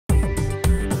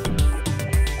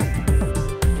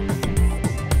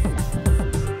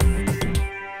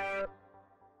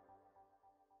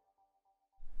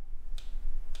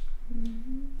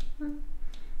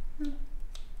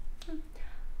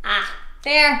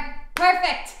There,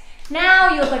 perfect.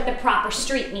 Now you look like the proper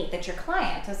street meat that your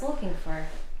client is looking for.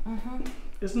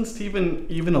 Isn't Steven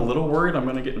even a little worried I'm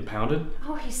gonna get impounded?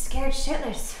 Oh, he's scared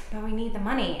shitless, but we need the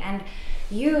money. And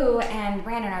you and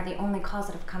Branden are the only calls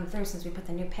that have come through since we put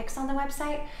the new pics on the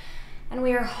website. And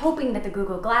we are hoping that the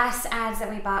Google Glass ads that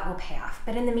we bought will pay off.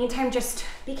 But in the meantime, just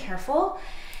be careful.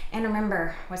 And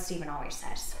remember what Steven always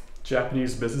says.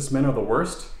 Japanese businessmen are the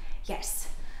worst? Yes,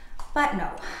 but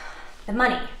no. The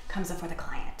money comes before the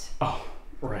client. Oh,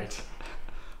 right.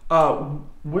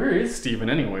 Where is Steven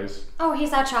anyways? Oh,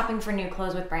 he's out shopping for new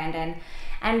clothes with Branden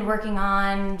and working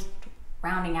on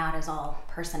rounding out his all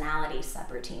personality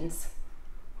subroutines.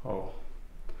 Oh.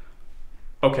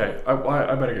 Okay,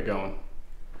 I better get going.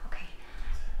 Okay.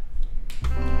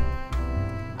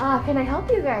 Can I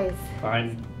help you guys?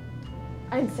 Fine.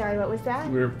 I'm sorry, what was that?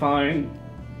 We're fine.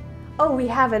 Oh, we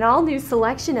have an all-new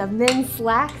selection of men's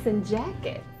slacks and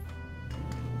jackets.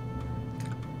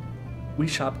 We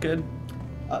shop good?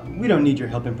 We don't need your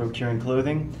help in procuring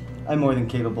clothing. I'm more than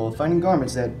capable of finding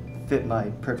garments that fit my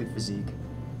perfect physique.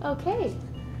 Okay.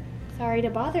 Sorry to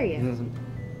bother you.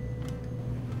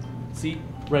 See,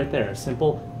 right there,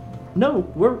 simple.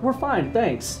 No, we're fine,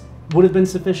 thanks. Would have been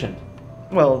sufficient.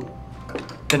 Well,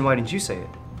 then why didn't you say it?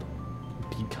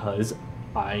 Because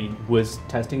I was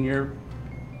testing your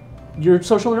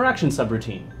social interaction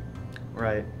subroutine.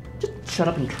 Right. Just shut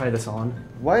up and try this on.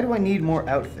 Why do I need more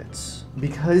outfits?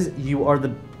 Because you are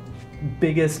the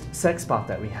biggest sex bot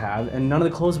that we have, and none of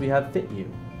the clothes we have fit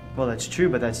you. Well, that's true,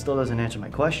 but that still doesn't answer my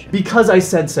question. Because I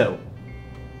said so.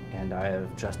 And I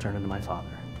have just turned into my father.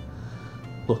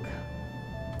 Look,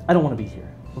 I don't want to be here,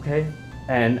 okay?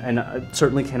 And I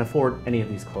certainly can't afford any of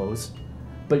these clothes.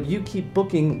 But you keep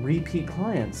booking repeat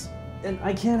clients, and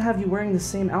I can't have you wearing the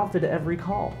same outfit at every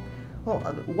call. Well,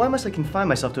 why must I confine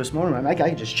myself to a small room? I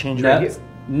can just change right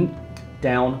here.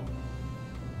 Down.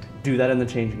 Do that in the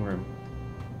changing room.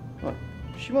 Well,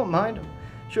 she won't mind. I'm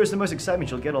sure it's the most excitement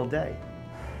she'll get all day.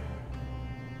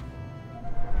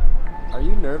 Are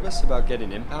you nervous about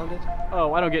getting impounded?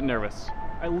 Oh, I don't get nervous.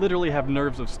 I literally have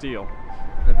nerves of steel.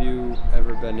 Have you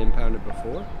ever been impounded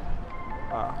before?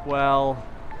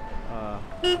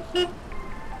 Excuse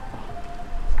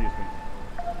me.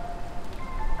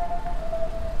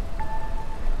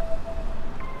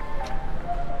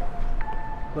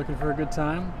 Looking for a good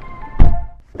time?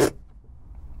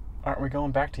 Aren't we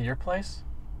going back to your place?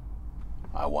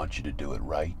 I want you to do it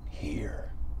right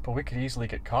here. But we could easily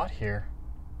get caught here.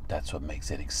 That's what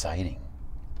makes it exciting.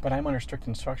 But I'm under strict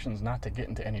instructions not to get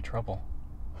into any trouble.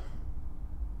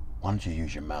 Why don't you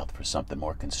use your mouth for something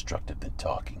more constructive than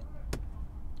talking?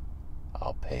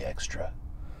 I'll pay extra.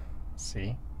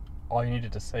 See? All you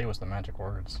needed to say was the magic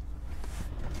words.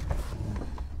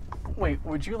 Wait,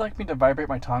 would you like me to vibrate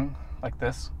my tongue like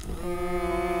this?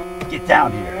 Get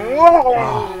down here!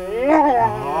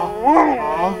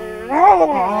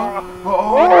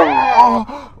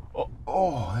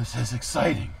 Oh, this is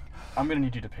exciting. I'm gonna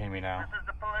need you to pay me now. This is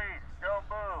the police.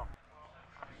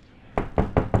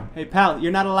 Don't move. Hey pal,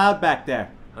 you're not allowed back there.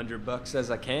 $100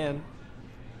 says I can.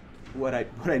 What I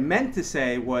meant to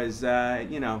say was,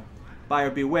 buyer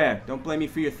beware. Don't blame me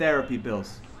for your therapy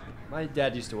bills. My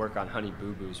dad used to work on Honey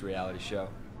Boo Boo's reality show.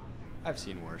 I've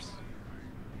seen worse.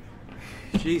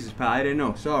 Jesus, pal, I didn't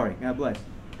know. Sorry. God bless.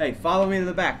 Hey, follow me to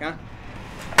the back, huh?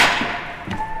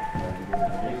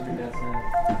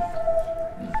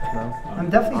 I'm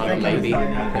definitely thinking. Maybe.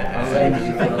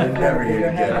 I've never heard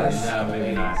it again. No,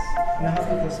 maybe not. No,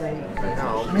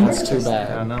 that's too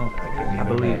bad. I know. I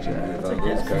believe you. I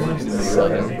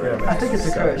think it's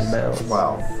a curse.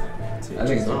 Wow. I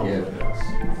think it's a gift.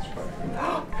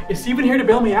 Is Steven here to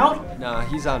bail me out? Nah,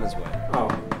 he's on his way. Oh.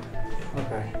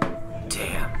 Okay.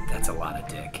 Damn, that's a lot of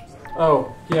dick.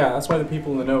 Oh, yeah, that's why the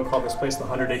people in the know call this place the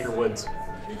 100-Acre Woods.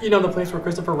 You know the place where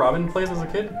Christopher Robin plays as a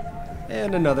kid?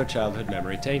 And another childhood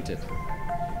memory tainted.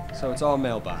 So it's all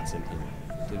male bots in here.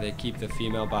 Do they keep the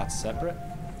female bots separate?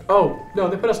 Oh, no,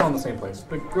 they put us all in the same place.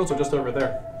 The girls are just over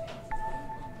there.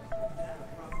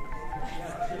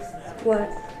 What?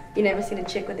 You never seen a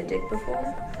chick with a dick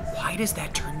before? Why does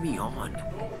that turn me on?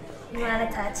 You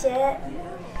wanna touch it?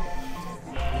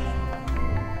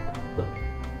 Look,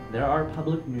 there are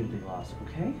public nudity laws,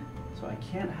 okay? So I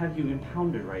can't have you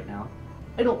impounded right now.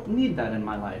 I don't need that in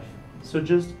my life. So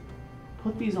just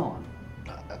put these on.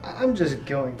 I'm just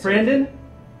going to. Branden,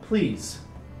 please.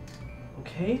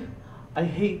 Okay? I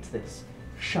hate this.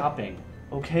 Shopping.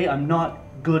 Okay? I'm not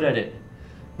good at it.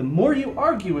 The more you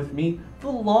argue with me, the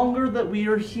longer that we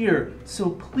are here.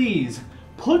 So please,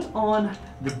 put on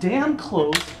the damn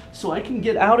clothes so I can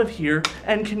get out of here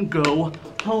and can go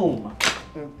home.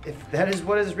 If that is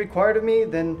what is required of me,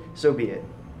 then so be it.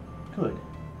 Good.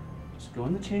 Just go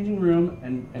in the changing room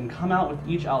and come out with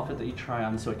each outfit that you try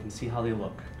on so I can see how they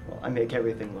look. Well, I make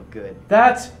everything look good.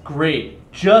 That's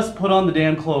great. Just put on the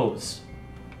damn clothes.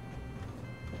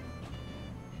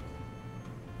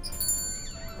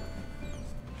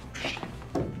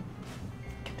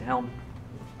 Get down.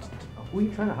 Who are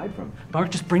you trying to hide from?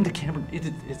 Mark, just bring the camera.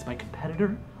 It's my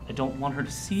competitor. I don't want her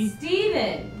to see.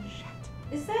 Steven!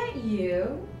 Is that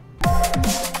you?